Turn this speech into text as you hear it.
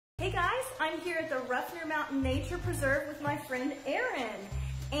I'm here at the Ruffner Mountain Nature Preserve with my friend Aaron.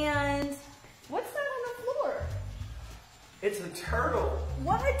 And what's that on the floor? It's a turtle.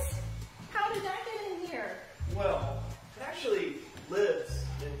 What? How did that get in here? Well, it actually lives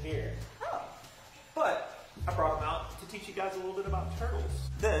in here. Oh. But I brought him out to teach you guys a little bit about turtles.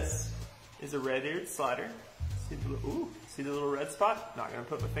 This is a red-eared slider. See the little red spot? Not gonna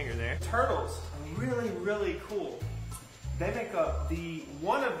put my finger there. Turtles are really, really cool. They make up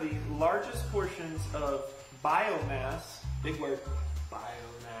one of the largest portions of biomass, big word,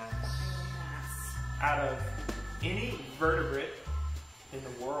 biomass, out of any vertebrate in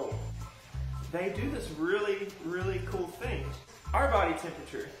the world. They do this really, really cool thing. Our body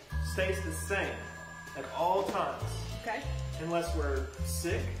temperature stays the same at all times. Okay. Unless we're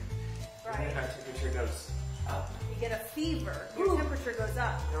sick, Right. and then our temperature goes up. You get a fever, your temperature goes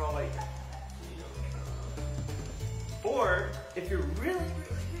up. You're all like, or if you're really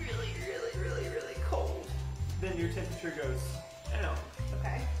cold, then your temperature goes down.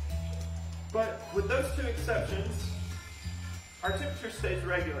 Okay. But with those two exceptions, our temperature stays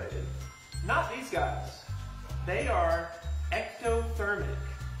regulated. Not these guys. They are ectothermic.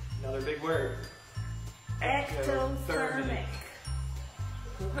 Another big word. Ectothermic.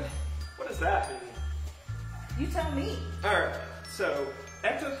 What does that mean? You tell me. Alright, so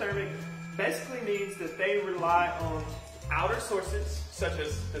ectothermic basically means that they rely on outer sources such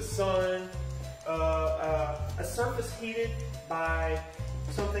as the sun, a surface heated by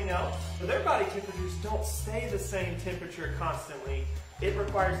something else. But their body temperatures don't stay the same temperature constantly. It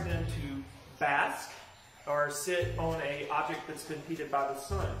requires them to bask or sit on an object that's been heated by the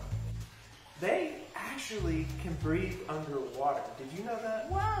sun. They actually can breathe underwater. Did you know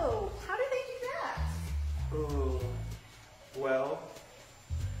that? Whoa, how do they do that? Oh, well,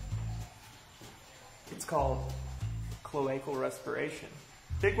 it's called cloacal respiration.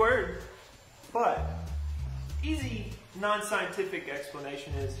 Big word, but easy non-scientific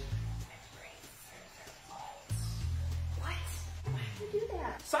explanation is they breathe through their lungs. What? Why do you do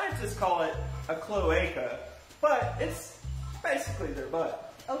that? Scientists call it a cloaca, but it's basically their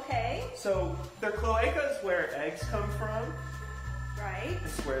butt. Okay. So their cloaca is where eggs come from. Right.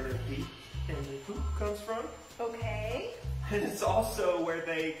 It's where their pee and their poop comes from. Okay. And it's also where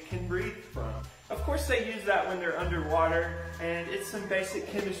they can breathe from. Of course they use that when they're underwater, and it's some basic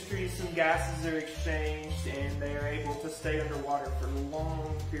chemistry, some gases are exchanged, and they are able to stay underwater for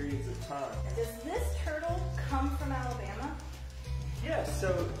long periods of time. Does this turtle come from Alabama? Yes,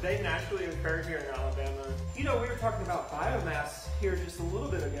 so they naturally occur here in Alabama. You know, we were talking about biomass here just a little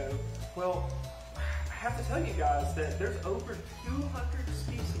bit ago. Well, I have to tell you guys that there's over 200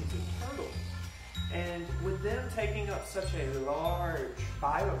 species of turtles. And with them taking up such a large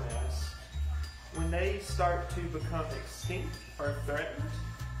biomass, when they start to become extinct or threatened,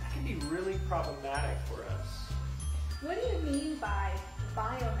 that can be really problematic for us. What do you mean by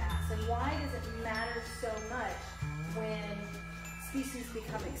biomass, and why does it matter so much when species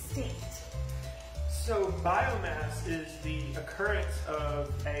become extinct? So biomass is the occurrence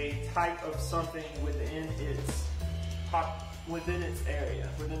of a type of something within its area,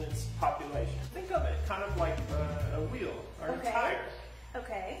 within its population. Think of it kind of like a wheel or a tire.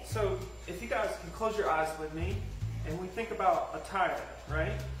 Okay. So if you guys can close your eyes with me, and we think about a tire,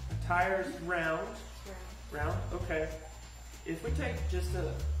 right? A tire is round. Round, okay. If we take just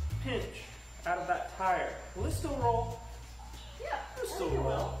a pinch out of that tire, will it still roll? Yeah. It'll still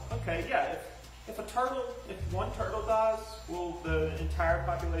roll. Okay, yeah. If one turtle dies, will the entire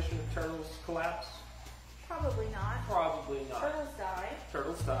population of turtles collapse? Probably not. Probably not. Turtles die.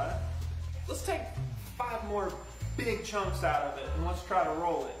 Turtles die. Let's take 5 more big chunks out of it and let's try to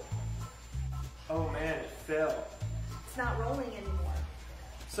roll it. Oh man, it fell. It's not rolling anymore.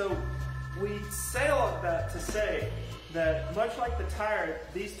 So we say all of that to say that much like the tire,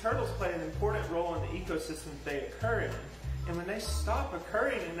 these turtles play an important role in the ecosystems they occur in. And when they stop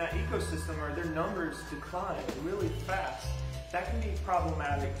occurring in that ecosystem or their numbers decline really fast, that can be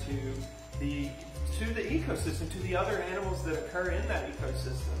problematic to the ecosystem, to the other animals that occur in that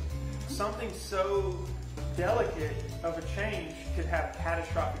ecosystem. Something so delicate of a change could have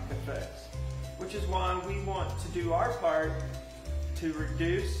catastrophic effects, which is why we want to do our part to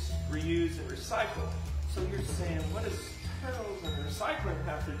reduce, reuse, and recycle. So you're saying, what does turtles and recycling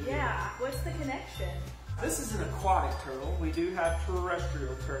have to do? Yeah, what's the connection? This is an aquatic turtle. We do have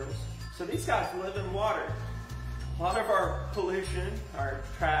terrestrial turtles. So these guys live in water. A lot of our pollution, our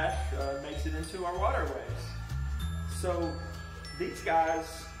trash, makes it into our waterways. So these guys,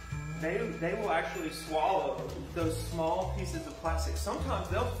 they will actually swallow those small pieces of plastic. Sometimes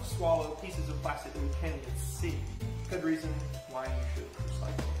they'll swallow pieces of plastic that we can't even see. Good reason why you should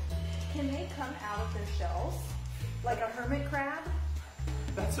recycle. can they come out of their shells like a hermit crab?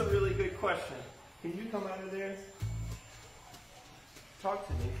 That's a really good question. Can you come out of there? Talk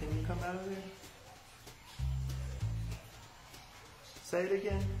to me. Can you come out of there? Say it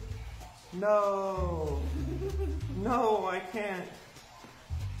again. No. No, I can't.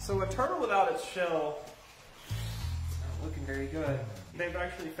 So a turtle without its shell, it's not looking very good. They've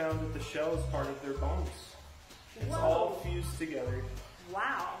actually found that the shell is part of their bones. It's all fused together.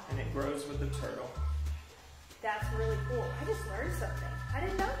 Wow. And it grows with the turtle. That's really cool. I just learned something. I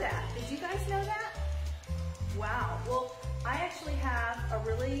didn't know that. Did you guys know that? Wow. Well, I actually have a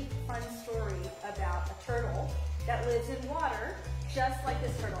really fun story about a turtle that lives in water, just like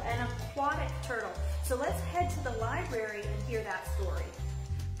this turtle, an aquatic turtle. So let's head to the library and hear that story.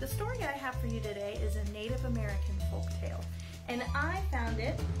 The story I have for you today is a Native American folktale, and I found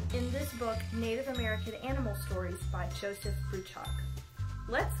it in this book, Native American Animal Stories by Joseph Bruchak.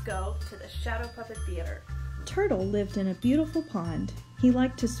 Let's go to the Shadow Puppet Theater. Turtle lived in a beautiful pond. He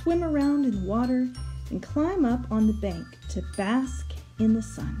liked to swim around in the water and climb up on the bank to bask in the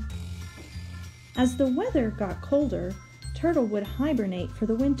sun. As the weather got colder, Turtle would hibernate for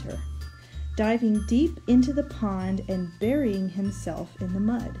the winter, diving deep into the pond and burying himself in the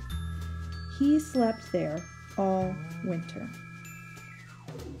mud. He slept there all winter.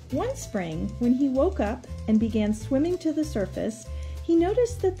 One spring, when he woke up and began swimming to the surface, he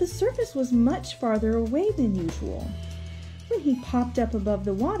noticed that the surface was much farther away than usual. When he popped up above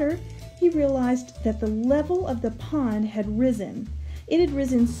the water, he realized that the level of the pond had risen. It had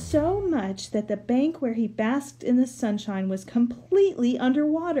risen so much that the bank where he basked in the sunshine was completely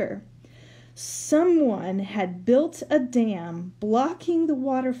underwater. Someone had built a dam, blocking the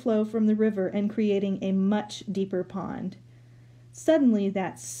water flow from the river and creating a much deeper pond. Suddenly,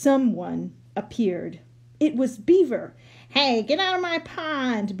 that someone appeared. It was Beaver. "Hey, get out of my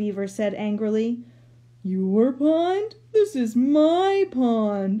pond," Beaver said angrily. "Your pond? This is my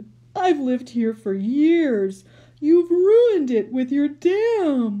pond. I've lived here for years. You've ruined it with your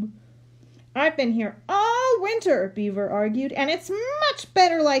dam." "I've been here all winter," Beaver argued, "and it's much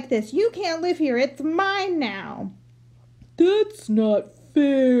better like this. You can't live here. It's mine now." "That's not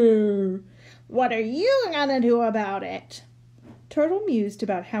fair." "What are you gonna do about it?" Turtle mused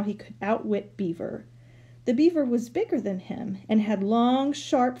about how he could outwit Beaver. The beaver was bigger than him and had long,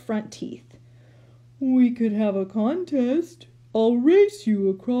 sharp front teeth. "We could have a contest. I'll race you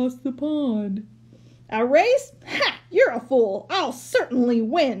across the pond." "A race? Ha! You're a fool. I'll certainly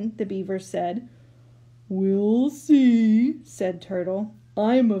win," the beaver said. "We'll see," said Turtle.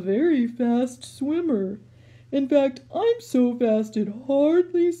 "I'm a very fast swimmer. In fact, I'm so fast it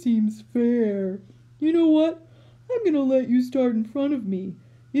hardly seems fair. You know what? I'm going to let you start in front of me.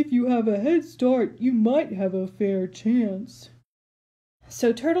 If you have a head start, you might have a fair chance."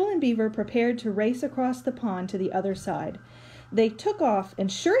 So Turtle and Beaver prepared to race across the pond to the other side. They took off, and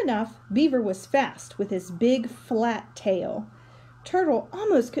sure enough, Beaver was fast with his big, flat tail. Turtle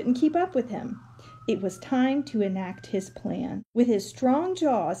almost couldn't keep up with him. It was time to enact his plan. With his strong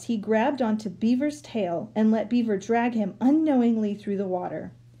jaws, he grabbed onto Beaver's tail and let Beaver drag him unknowingly through the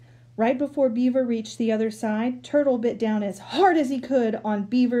water. Right before Beaver reached the other side, Turtle bit down as hard as he could on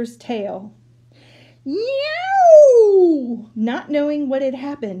Beaver's tail. Yow! Not knowing what had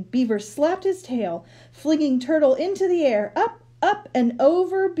happened, Beaver slapped his tail, flinging Turtle into the air, up, and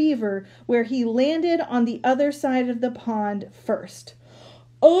over Beaver, where he landed on the other side of the pond first.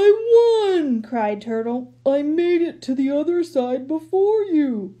 "I won!" cried Turtle. "I made it to the other side before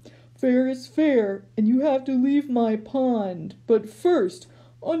you. Fair is fair, and you have to leave my pond. But first,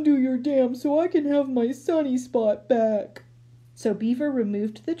 undo your dam so I can have my sunny spot back." So Beaver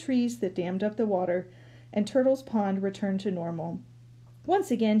removed the trees that dammed up the water, and Turtle's pond returned to normal.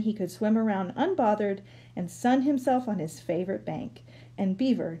 Once again, he could swim around unbothered and sun himself on his favorite bank, and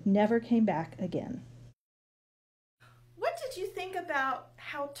Beaver never came back again. What did you think about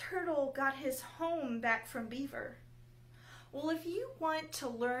how Turtle got his home back from Beaver? Well, if you want to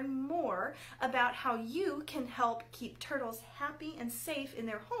learn more about how you can help keep turtles happy and safe in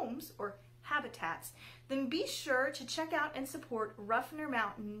their homes or habitats, then be sure to check out and support Ruffner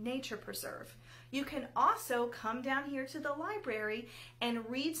Mountain Nature Preserve. You can also come down here to the library and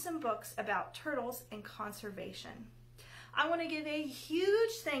read some books about turtles and conservation. I want to give a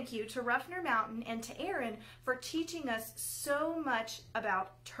huge thank you to Ruffner Mountain and to Aaron for teaching us so much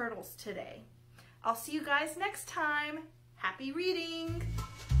about turtles today. I'll see you guys next time. Happy reading!